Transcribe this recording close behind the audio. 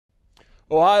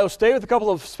Ohio State with a couple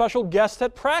of special guests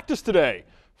at practice today.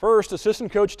 First,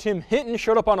 assistant coach Tim Hinton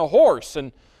showed up on a horse,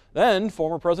 and then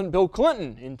former President Bill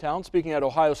Clinton, in town speaking at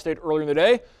Ohio State earlier in the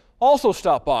day, also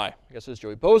stopped by. I guess as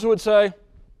Joey Bosa would say,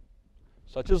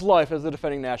 such is life as the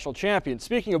defending national champion.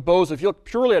 Speaking of Bosa, if you look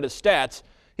purely at his stats,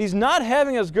 he's not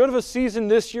having as good of a season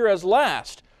this year as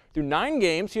last. Through 9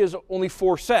 games, he has only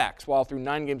 4 sacks, while through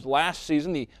 9 games last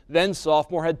season, the then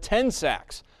sophomore had 10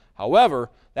 sacks. However,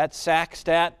 that sack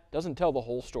stat doesn't tell the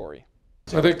whole story.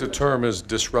 I think the term is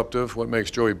disruptive. What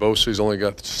makes Joey Bosa, he's only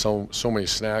got so many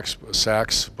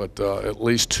sacks, but at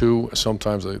least 2.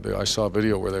 Sometimes I saw a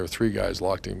video where there were 3 guys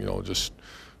locked him, just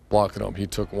blocking him. He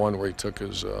took one where he took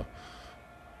his,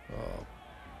 he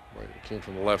came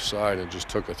from the left side and just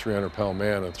took a 300-pound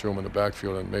man and threw him in the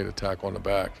backfield and made a tackle on the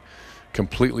back.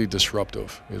 Completely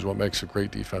disruptive is what makes a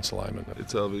great defensive lineman.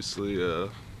 It's obviously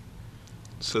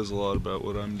says a lot about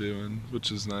what I'm doing,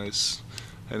 which is nice.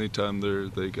 Anytime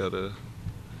they got a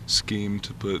scheme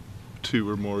to put 2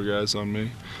 or more guys on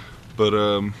me, but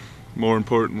more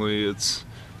importantly, it's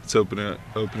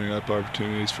opening up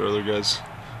opportunities for other guys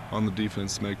on the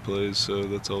defense to make plays, so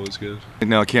that's always good.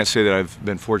 Now, I can't say that I've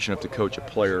been fortunate enough to coach a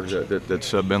player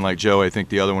that's been like Joe. I think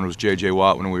the other one was J.J.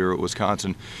 Watt when we were at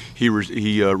Wisconsin. He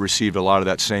received a lot of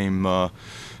that same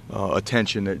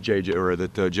attention that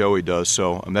Joey does,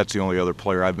 so that's the only other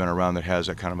player I've been around that has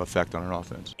that kind of effect on an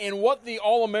offense. And what the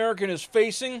All-American is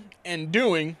facing and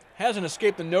doing hasn't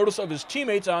escaped the notice of his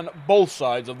teammates on both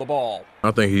sides of the ball.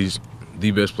 I think he's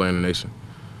the best player in the nation.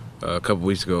 A couple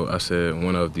weeks ago, I said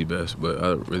one of the best, but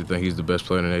I really think he's the best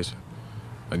player in the nation.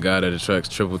 A guy that attracts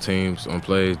triple teams on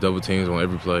plays, double teams on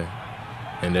every play,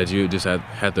 and that you just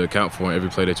have to account for in every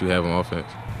play that you have on offense.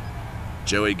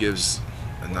 Joey gives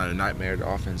a nightmare to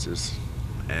offenses,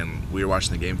 and we were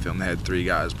watching the game film. They had 3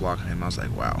 guys blocking him. I was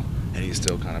like, wow, and he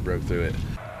still kind of broke through it.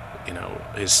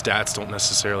 His stats don't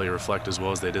necessarily reflect as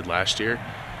well as they did last year,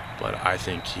 but I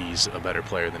think he's a better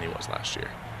player than he was last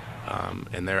year.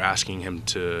 And they're asking him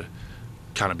to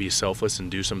kind of be selfless and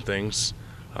do some things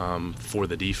for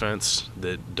the defense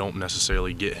that don't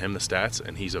necessarily get him the stats,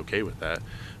 and he's okay with that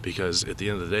because at the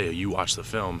end of the day, you watch the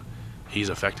film, he's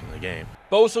affecting the game.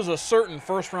 Bosa's a certain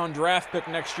first-round draft pick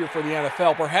next year for the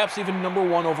NFL, perhaps even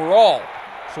 #1 overall.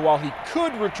 So while he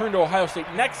could return to Ohio State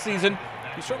next season,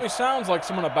 he certainly sounds like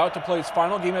someone about to play his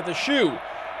final game at the Shoe,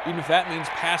 even if that means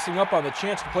passing up on the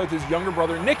chance to play with his younger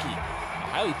brother, Nicky,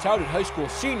 a highly touted high school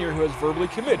senior who has verbally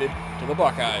committed to the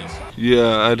Buckeyes.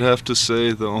 Yeah, I'd have to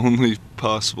say the only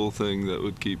possible thing that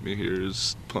would keep me here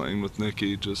is playing with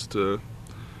Nicky, just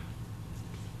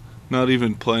not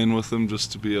even playing with him,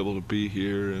 just to be able to be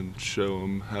here and show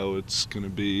him how it's going to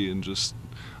be, and just,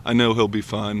 I know he'll be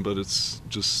fine, but it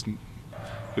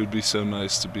would be so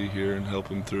nice to be here and help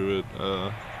him through it,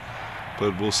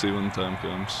 but we'll see when the time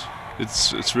comes.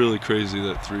 It's really crazy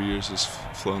that 3 years has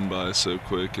flown by so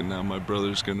quick, and now my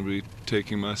brother's going to be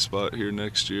taking my spot here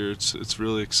next year. It's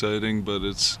really exciting, but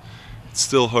it's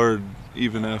still hard,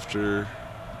 even after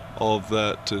all of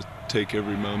that, to take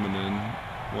every moment in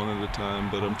one at a time,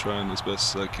 but I'm trying as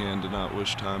best as I can to not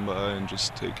wish time by and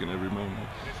just taking every moment.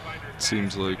 It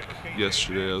seems like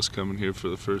yesterday I was coming here for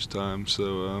the first time,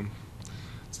 so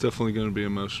it's definitely going to be an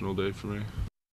emotional day for me.